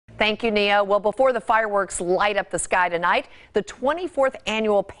Thank you, Nia. Well, before the fireworks light up the sky tonight, the 24th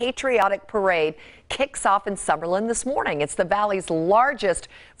annual Patriotic Parade kicks off in Summerlin this morning. It's the Valley's largest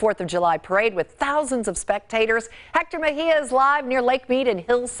 4th of July parade with thousands of spectators. Hector Mejia is live near Lake Mead and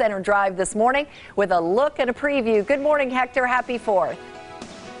Hill Center Drive this morning with a look and a preview. Good morning, Hector. Happy 4th.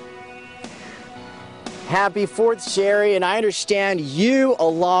 Happy 4th, Sherry, and I understand you,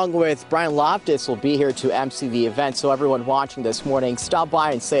 along with Brian Loftus, will be here to MC the event. So everyone watching this morning, stop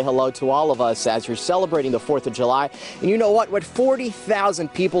by and say hello to all of us as you're celebrating the 4th of July. And you know what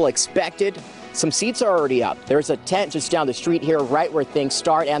 40,000 people expected? Some seats are already up. There's a tent just down the street here, right where things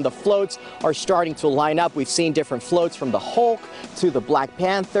start, and the floats are starting to line up. We've seen different floats from the Hulk to the Black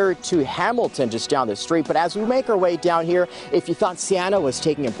Panther to Hamilton just down the street. But as we make our way down here, if you thought Santa was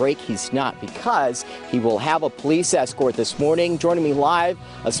taking a break, he's not, because he will have a police escort this morning. Joining me live,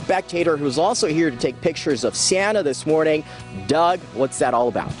 a spectator who's also here to take pictures of Santa this morning. Doug, what's that all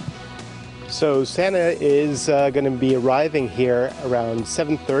about? So Santa is going to be arriving here around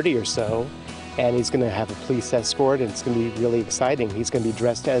 7:30 or so. And he's going to have a police escort, and it's going to be really exciting. He's going to be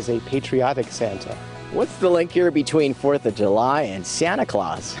dressed as a patriotic Santa. What's the link here between 4th of July and Santa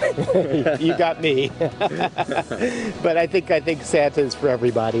Claus? You got me. But I think Santa is for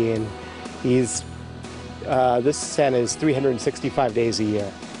everybody, and he's this Santa is 365 days a year.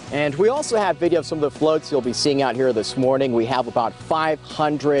 And we also have video of some of the floats you'll be seeing out here this morning. We have about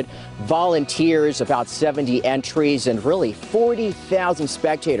 500 volunteers, about 70 entries, and really 40,000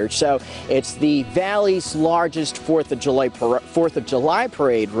 spectators. So it's the Valley's largest 4th of July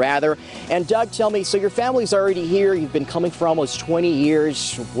parade, rather. And Doug, tell me, so your family's already here. You've been coming for almost 20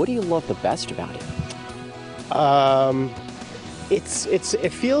 years. What do you love the best about it?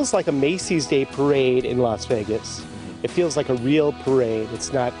 It feels like a Macy's Day Parade in Las Vegas. It feels like a real parade.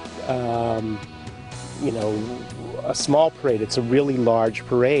 It's not, a small parade. It's a really large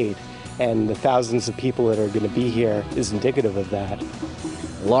parade. And the thousands of people that are going to be here is indicative of that.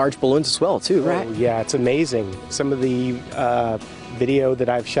 Large balloons as well, too, right? Oh, yeah, it's amazing. Some of the video that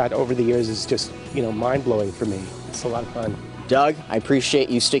I've shot over the years is just, mind-blowing for me. It's a lot of fun. Doug, I appreciate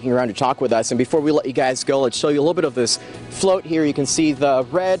you sticking around to talk with us. And before we let you guys go, let's show you a little bit of this float here. You can see the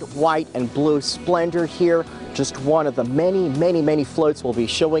red, white, and blue splendor here. Just one of the many, many, many floats we'll be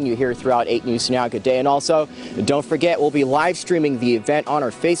showing you here throughout 8 News Now. Good day. And also, don't forget, we'll be live streaming the event on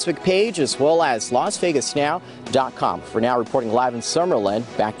our Facebook page as well as LasVegasNow.com. For now, reporting live in Summerlin,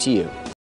 back to you.